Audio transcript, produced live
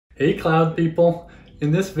Hey cloud people,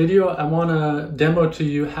 in this video I want to demo to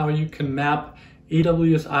you how you can map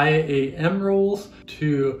AWS IAM roles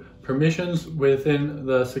to permissions within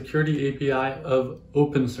the security API of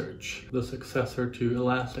OpenSearch, the successor to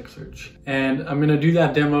Elasticsearch. And I'm going to do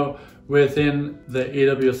that demo within the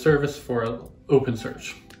AWS service for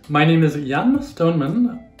OpenSearch. My name is Yann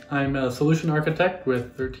Stoneman. I'm a solution architect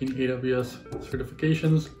with 13 AWS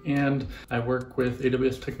certifications, and I work with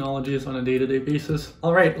AWS technologies on a day-to-day basis.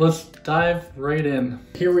 All right, let's dive right in.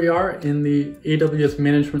 Here we are in the AWS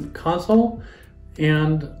Management Console,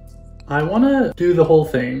 and I want to do the whole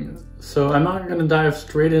thing. So I'm not going to dive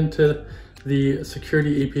straight into the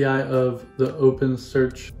security API of the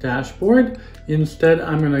OpenSearch dashboard. Instead,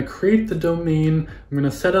 I'm going to create the domain, I'm going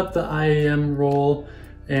to set up the IAM role,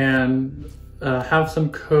 and have some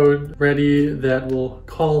code ready that will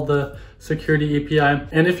call the security API.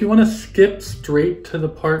 And if you want to skip straight to the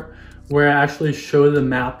part where I actually show the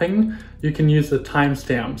mapping, you can use the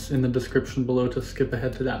timestamps in the description below to skip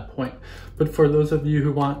ahead to that point. But for those of you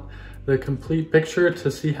who want the complete picture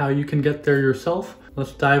to see how you can get there yourself,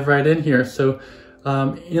 let's dive right in here. So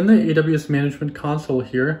in the AWS Management Console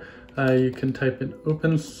here, you can type in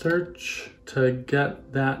OpenSearch to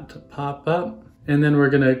get that to pop up. And then we're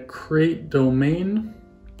going to create domain.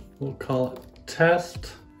 We'll call it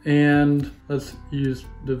test. And let's use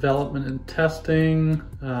development and testing.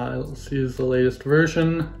 Let's use the latest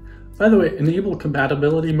version. By the way, enable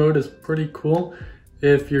compatibility mode is pretty cool.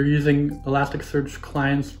 If you're using Elasticsearch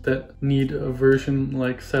clients that need a version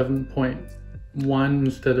like 7.1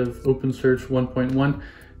 instead of OpenSearch 1.1,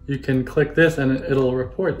 you can click this and it'll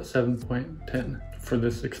report 7.10. For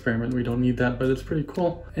this experiment, we don't need that, but it's pretty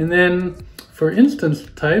cool. And then for instance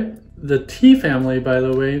type, the T family, by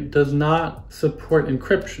the way, does not support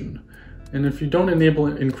encryption. And if you don't enable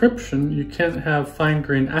encryption, you can't have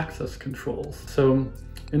fine-grained access controls. So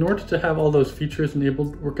in order to have all those features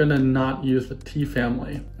enabled, we're gonna not use the T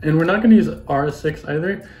family. And we're not gonna use R6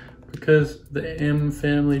 either, because the M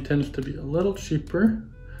family tends to be a little cheaper,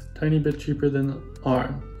 tiny bit cheaper than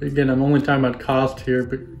R. Again, I'm only talking about cost here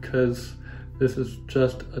because this is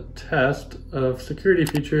just a test of security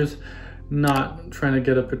features, not trying to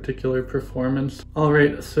get a particular performance. All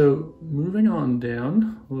right, so moving on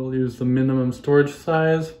down, we'll use the minimum storage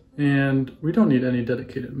size, and we don't need any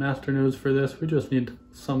dedicated master nodes for this. We just need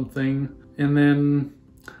something. And then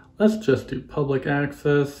let's just do public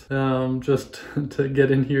access, just to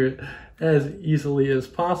get in here as easily as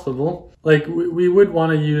possible. Like we would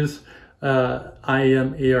want to use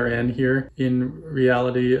IAM ARN here in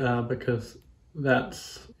reality, because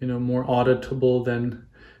that's more auditable than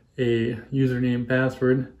a username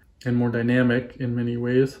password and more dynamic in many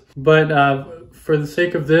ways. But for the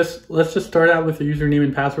sake of this, let's just start out with the username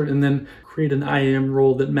and password and then create an IAM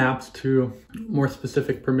role that maps to more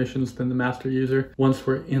specific permissions than the master user once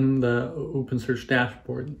we're in the OpenSearch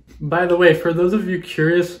dashboard. By the way, for those of you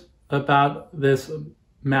curious about this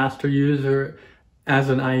master user as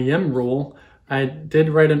an IAM role, I did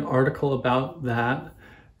write an article about that.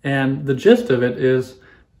 And the gist of it is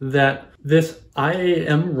that this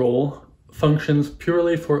IAM role functions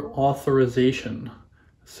purely for authorization.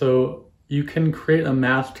 So you can create a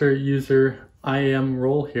master user IAM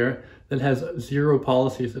role here that has 0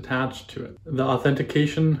 policies attached to it. The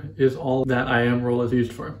authentication is all that IAM role is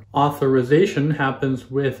used for. Authorization happens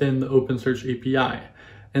within the OpenSearch API.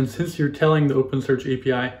 And since you're telling the OpenSearch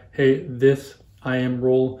API, hey, this IAM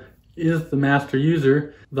role is the master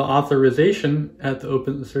user, the authorization at the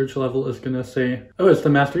OpenSearch level is going to say, oh, it's the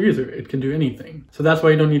master user, it can do anything. So that's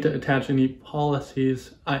why you don't need to attach any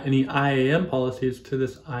policies, any IAM policies to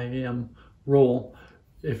this IAM role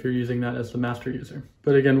if you're using that as the master user.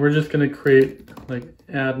 But again, we're just going to create like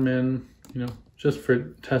admin, just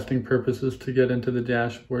for testing purposes to get into the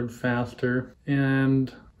dashboard faster.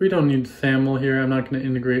 And we don't need SAML here. I'm not going to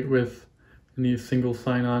integrate with any single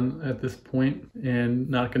sign-on at this point, and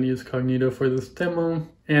not going to use Cognito for this demo.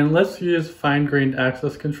 And let's use fine-grained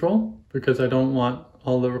access control because I don't want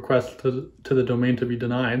all the requests to the domain to be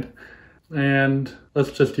denied. And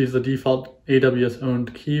let's just use the default AWS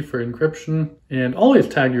owned key for encryption, and always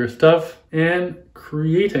tag your stuff. And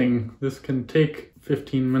creating this can take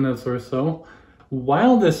 15 minutes or so.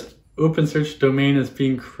 While this OpenSearch domain is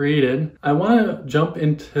being created, I want to jump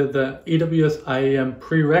into the AWS IAM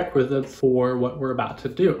prerequisites for what we're about to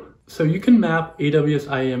do. So you can map AWS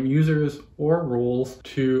IAM users or roles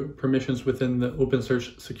to permissions within the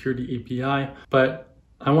OpenSearch security API, but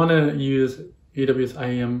I want to use AWS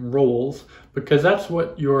IAM roles because that's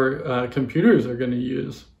what your computers are going to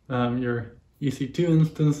use. Your EC2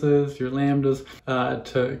 instances, your Lambdas,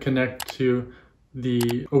 to connect to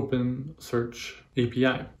the OpenSearch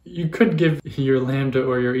API. You could give your Lambda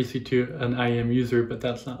or your EC2 an IAM user, but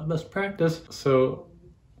that's not the best practice. So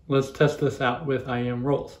let's test this out with IAM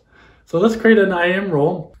roles. So let's create an IAM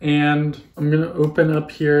role, and I'm going to open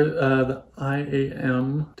up here the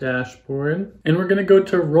IAM dashboard, and we're going to go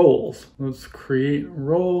to roles. Let's create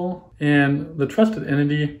role, and the trusted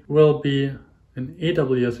entity will be an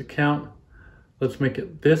AWS account. Let's make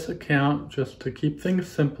it this account just to keep things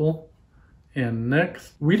simple. And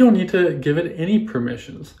next, we don't need to give it any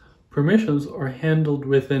permissions. Permissions are handled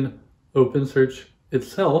within OpenSearch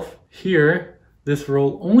itself. Here, this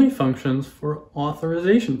role only functions for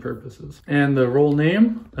authorization purposes. And the role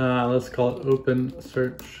name, let's call it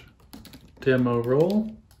OpenSearch Demo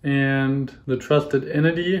Role. And the trusted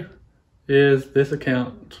entity is this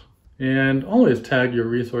account. And always tag your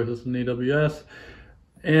resources in AWS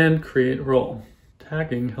and create role.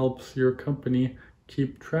 Tagging helps your company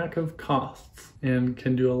keep track of costs and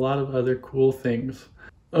can do a lot of other cool things.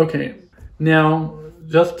 Okay, now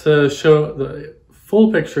just to show the full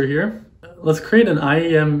picture here, let's create an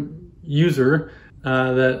IAM user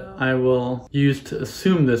that I will use to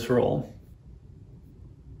assume this role.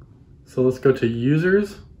 So let's go to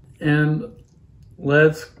users and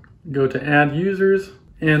let's go to add users,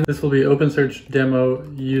 and this will be OpenSearch demo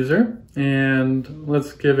user, and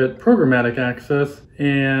let's give it programmatic access,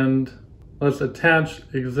 and let's attach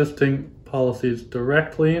existing policies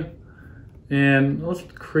directly, and let's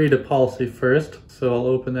create a policy first. So I'll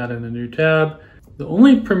open that in a new tab. The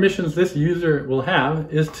only permissions this user will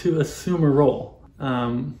have is to assume a role.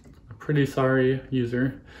 Pretty sorry,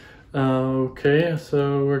 user. Okay,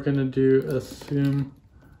 so we're gonna do assume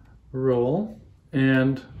role,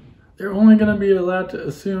 and they're only gonna be allowed to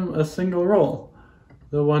assume a single role,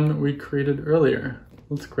 the one we created earlier.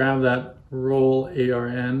 Let's grab that role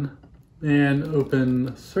ARN and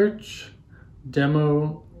open search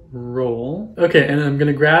demo role. Okay, and I'm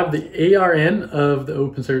gonna grab the ARN of the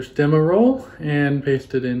OpenSearch demo role and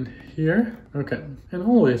paste it in here. Okay, and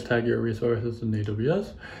always tag your resources in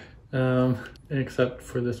AWS, except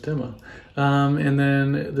for this demo. And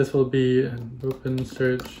then this will be an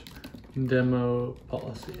OpenSearch demo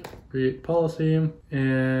policy. Create policy,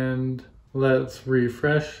 and let's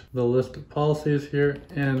refresh the list of policies here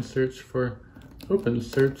and search for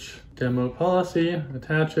OpenSearch demo policy,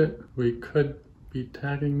 attach it. We could be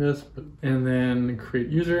tagging this, and then create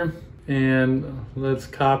user, and let's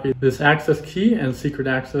copy this access key and secret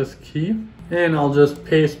access key, and I'll just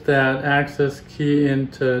paste that access key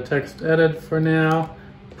into text edit for now.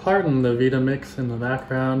 Pardon the Vita mix in the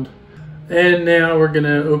background. And now we're going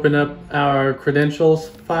to open up our credentials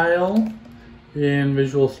file in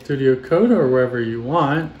Visual Studio Code or wherever you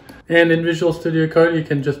want. And in Visual Studio Code, you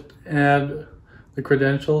can just add the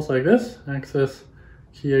credentials like this: access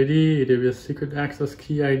key ID, AWS secret access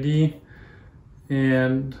key ID,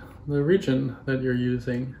 and the region that you're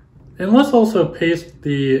using. And let's also paste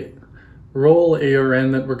the role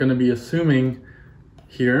ARN that we're going to be assuming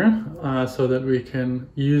here so that we can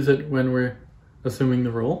use it when we're assuming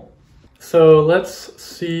the role. So let's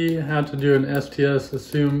see how to do an STS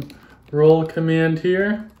assume role command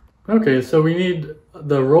here. Okay, so we need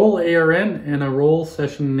the role ARN and a role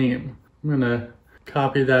session name. I'm going to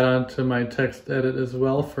copy that onto my text edit as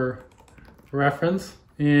well for reference.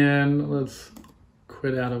 And let's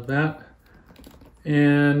quit out of that.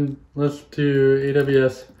 And let's do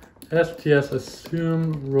AWS STS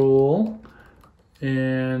assume role,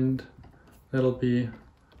 and that'll be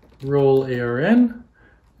role ARN,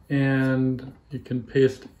 and you can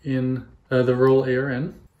paste in the role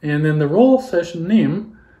ARN. And then the role session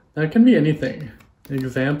name, that can be anything,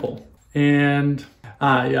 example. And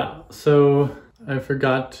yeah, so I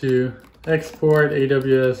forgot to export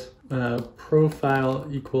AWS profile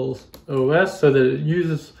equals OS so that it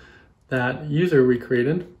uses that user we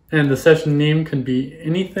created. And the session name can be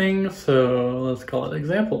anything, so let's call it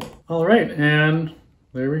example. All right, and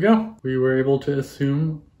there we go. We were able to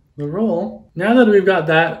assume the role. Now that we've got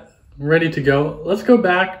that ready to go, let's go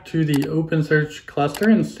back to the OpenSearch cluster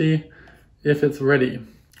and see if it's ready.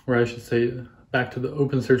 Or I should say, back to the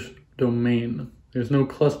OpenSearch domain. There's no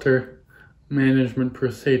cluster management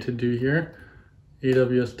per se to do here.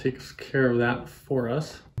 AWS takes care of that for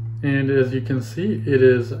us. And as you can see, it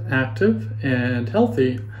is active and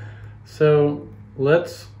healthy. So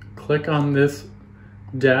let's click on this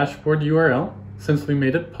dashboard URL. Since we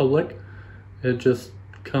made it public, it just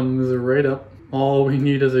comes right up. All we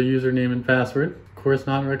need is a username and password. Of course,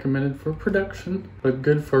 not recommended for production, but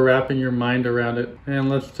good for wrapping your mind around it. And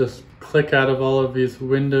let's just click out of all of these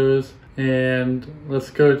windows, and let's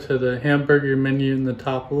go to the hamburger menu in the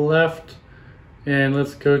top left, and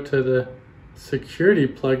let's go to the security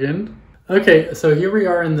plugin. Okay, so here we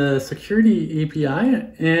are in the security API,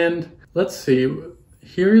 and let's see,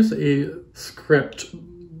 here's a script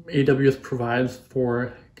AWS provides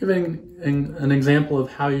for giving an example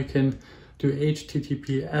of how you can do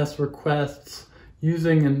HTTPS requests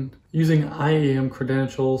using IAM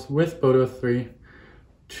credentials with Boto 3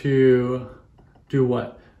 to do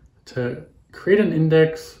what? To create an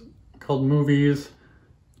index called movies,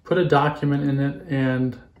 put a document in it,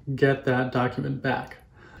 and get that document back.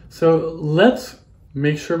 So let's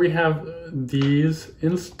make sure we have these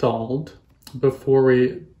installed before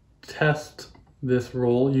we test this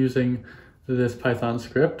role using this Python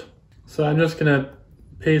script. So I'm just gonna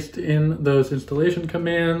paste in those installation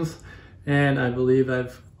commands, and I believe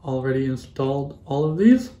I've already installed all of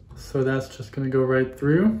these. So that's just gonna go right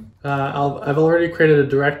through. I've already created a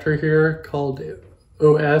directory here called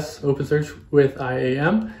OS, OpenSearch with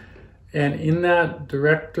IAM. And in that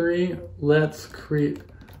directory, let's create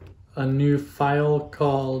a new file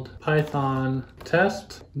called python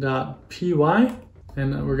test.py.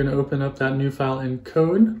 And we're gonna open up that new file in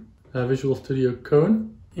code, Visual Studio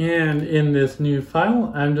Code. And in this new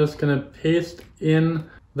file, I'm just gonna paste in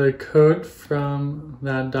the code from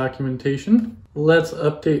that documentation. Let's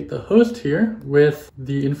update the host here with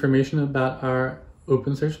the information about our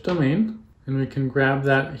OpenSearch domain. And we can grab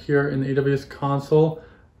that here in the AWS console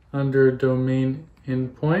under domain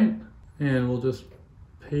endpoint. And we'll just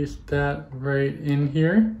paste that right in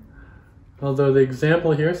here. Although the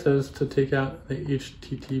example here says to take out the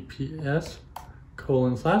HTTPS :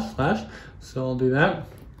 / so I'll do that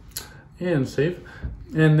and save.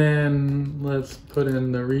 And then let's put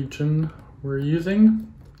in the region we're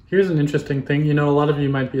using. Here's an interesting thing. You know, a lot of you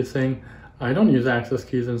might be saying, I don't use access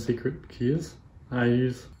keys and secret keys. I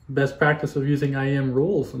use best practice of using IAM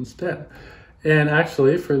roles instead. And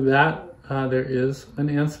actually for that, there is an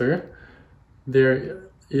answer. There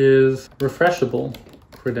is refreshable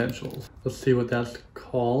credentials. Let's see what that's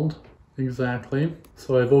called exactly.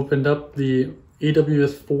 So I've opened up the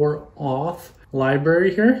AWS 4 auth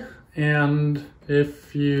library here. And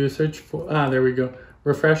if you search for, there we go,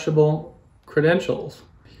 refreshable credentials.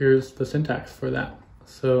 Here's the syntax for that.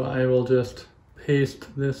 So I will just paste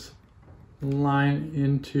this line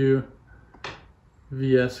into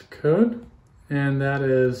VS Code, and that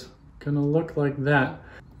is gonna look like that.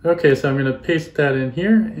 Okay, so I'm gonna paste that in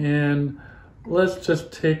here, and let's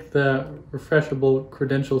just take the refreshable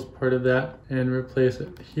credentials part of that and replace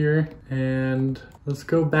it here. And let's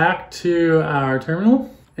go back to our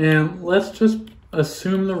terminal, and let's just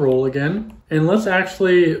assume the role again. And let's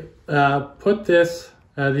actually put these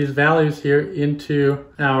values here into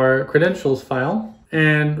our credentials file.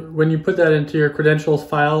 And when you put that into your credentials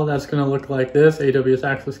file, that's going to look like this: AWS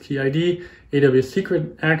access key ID, AWS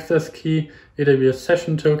secret access key, AWS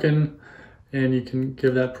session token, and you can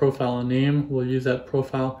give that profile a name. We'll use that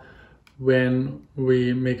profile when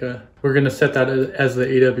we we're going to set that as the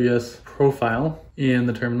AWS profile in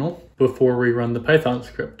the terminal before we run the Python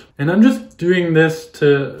script. And I'm just doing this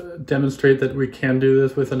to demonstrate that we can do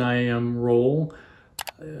this with an IAM role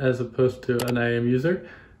as opposed to an IAM user.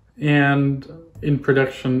 And in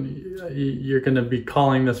production, you're going to be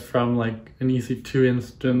calling this from like an EC2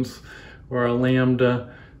 instance or a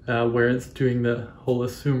Lambda where it's doing the whole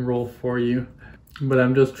assume role for you. But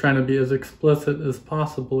I'm just trying to be as explicit as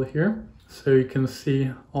possible here so you can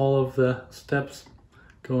see all of the steps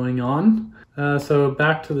going on. So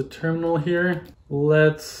back to the terminal here,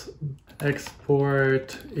 let's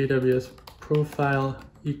export AWS profile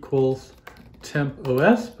equals temp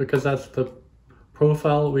OS, because that's the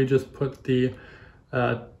profile we just put the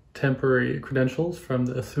temporary credentials from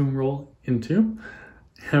the assume role into.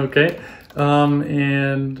 Okay,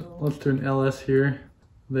 and let's do an ls here.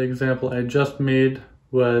 The example I just made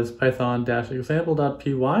was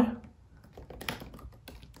python-example.py.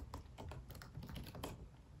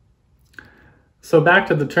 So back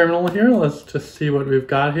to the terminal here, let's just see what we've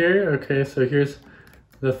got here. Okay, so here's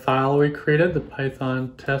the file we created, the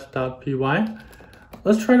python test.py.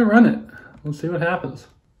 Let's try to run it. Let's see what happens.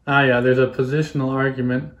 Yeah, there's a positional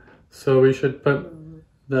argument. So we should put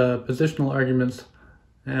the positional arguments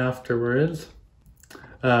afterwards.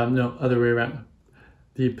 No, other way around.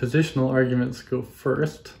 The positional arguments go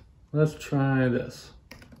first. Let's try this.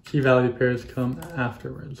 Key value pairs come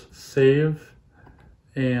afterwards. Save,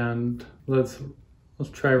 and let's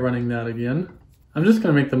try running that again. I'm just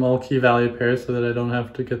going to make them all key value pairs so that I don't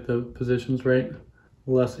have to get the positions right.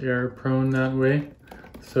 Less error prone that way.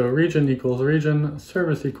 So region equals region,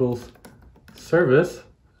 service equals service,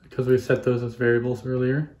 because we set those as variables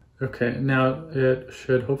earlier. Okay, now it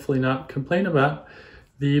should hopefully not complain about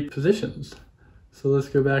the positions. So let's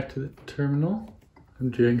go back to the terminal.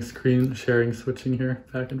 I'm doing screen sharing, switching here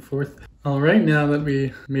back and forth. All right, now that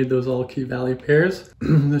we made those all key value pairs,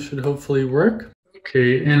 this should hopefully work.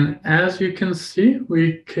 Okay, and as you can see,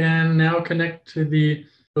 we can now connect to the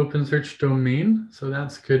OpenSearch domain. So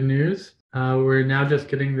that's good news. We're now just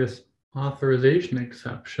getting this authorization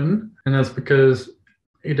exception, and that's because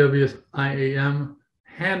AWS IAM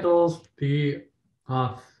handles the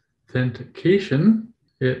authentication.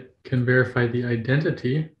 It can verify the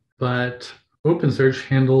identity, but OpenSearch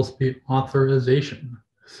handles the authorization.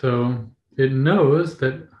 So it knows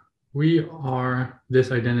that we are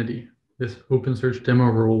this identity, this OpenSearch demo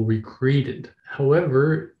role we created.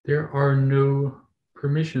 However, there are no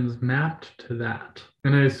permissions mapped to that.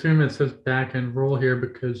 And I assume it says backend role here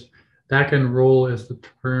because backend role is the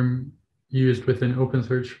term used within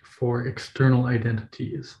OpenSearch for external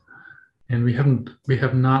identities. And we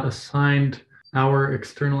have not assigned our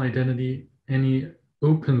external identity any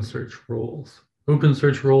OpenSearch roles.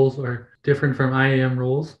 OpenSearch roles are different from IAM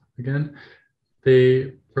roles. Again,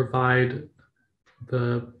 they provide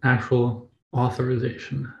the actual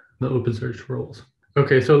authorization, the OpenSearch roles.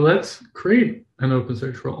 Okay, so let's create an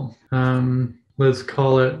OpenSearch role. Let's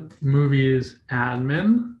call it movies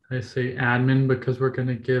admin. I say admin because we're going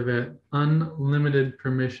to give it unlimited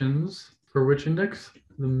permissions for which index?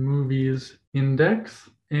 The movies index.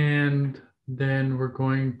 And then we're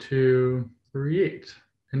going to create.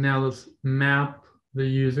 And now let's map the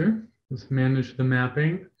user. Let's manage the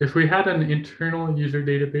mapping. If we had an internal user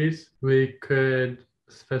database, we could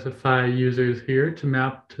specify users here to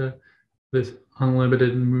map to this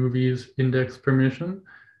unlimited movies index permission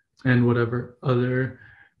and whatever other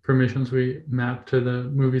permissions we map to the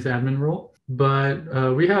movies admin role.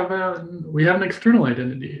 But we have an external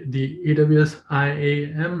identity, the AWS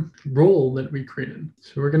IAM role that we created.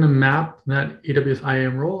 So we're going to map that AWS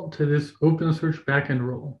IAM role to this OpenSearch backend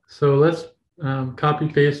role. So let's copy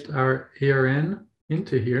paste our ARN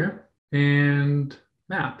into here and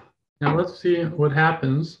map. Now let's see what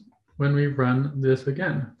happens when we run this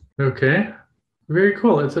again. Okay, very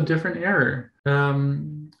cool. It's a different error.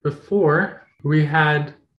 Before we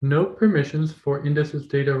had no permissions for indices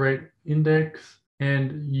data write index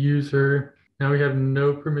and user. Now we have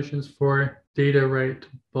no permissions for data write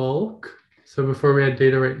bulk. So before we had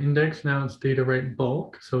data write index, now it's data write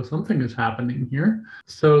bulk. So something is happening here.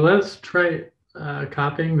 So let's try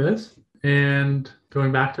copying this and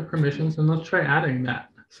going back to permissions, and let's try adding that.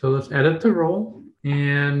 So let's edit the role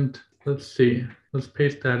and let's see. Let's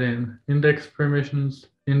paste that in. Index permissions,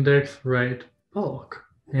 index write bulk,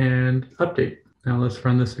 and update. Now let's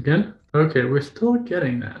run this again. Okay, we're still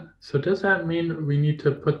getting that. So does that mean we need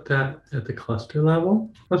to put that at the cluster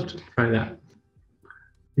level? Let's just try that.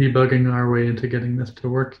 Debugging our way into getting this to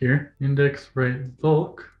work here. Index write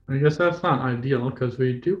bulk. I guess that's not ideal because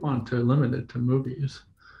we do want to limit it to movies.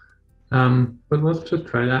 But let's just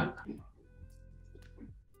try that.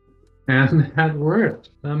 And that worked.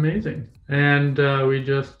 Amazing. And we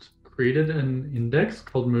just created an index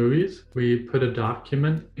called movies. We put a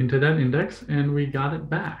document into that index and we got it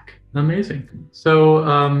back. Amazing. So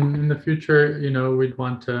in the future, we'd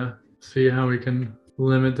want to see how we can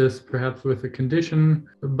limit this perhaps with a condition.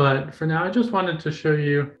 But for now, I just wanted to show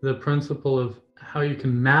you the principle of how you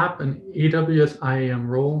can map an AWS IAM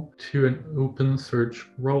role to an OpenSearch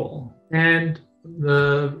role. And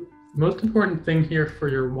the most important thing here for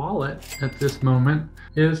your wallet at this moment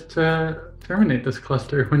is to terminate this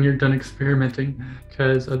cluster when you're done experimenting,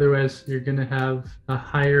 because otherwise you're going to have a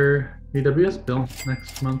higher AWS bill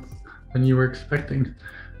next month than you were expecting.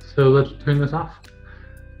 So let's turn this off.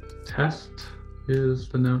 Test is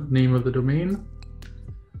the name of the domain,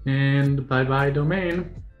 and bye-bye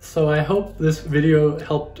domain. So I hope this video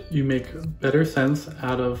helped you make better sense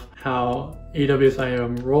out of how AWS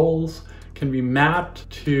IAM roles can be mapped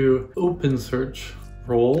to OpenSearch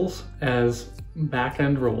roles as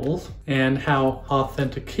backend roles, and how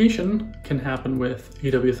authentication can happen with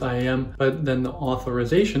AWS IAM, but then the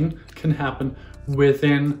authorization can happen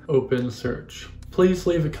within OpenSearch. Please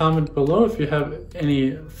leave a comment below if you have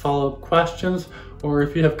any follow-up questions, or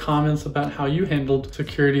if you have comments about how you handled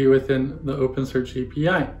security within the OpenSearch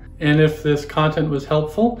API. And if this content was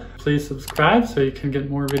helpful, please subscribe so you can get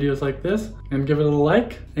more videos like this, and give it a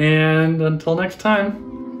like. And until next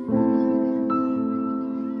time.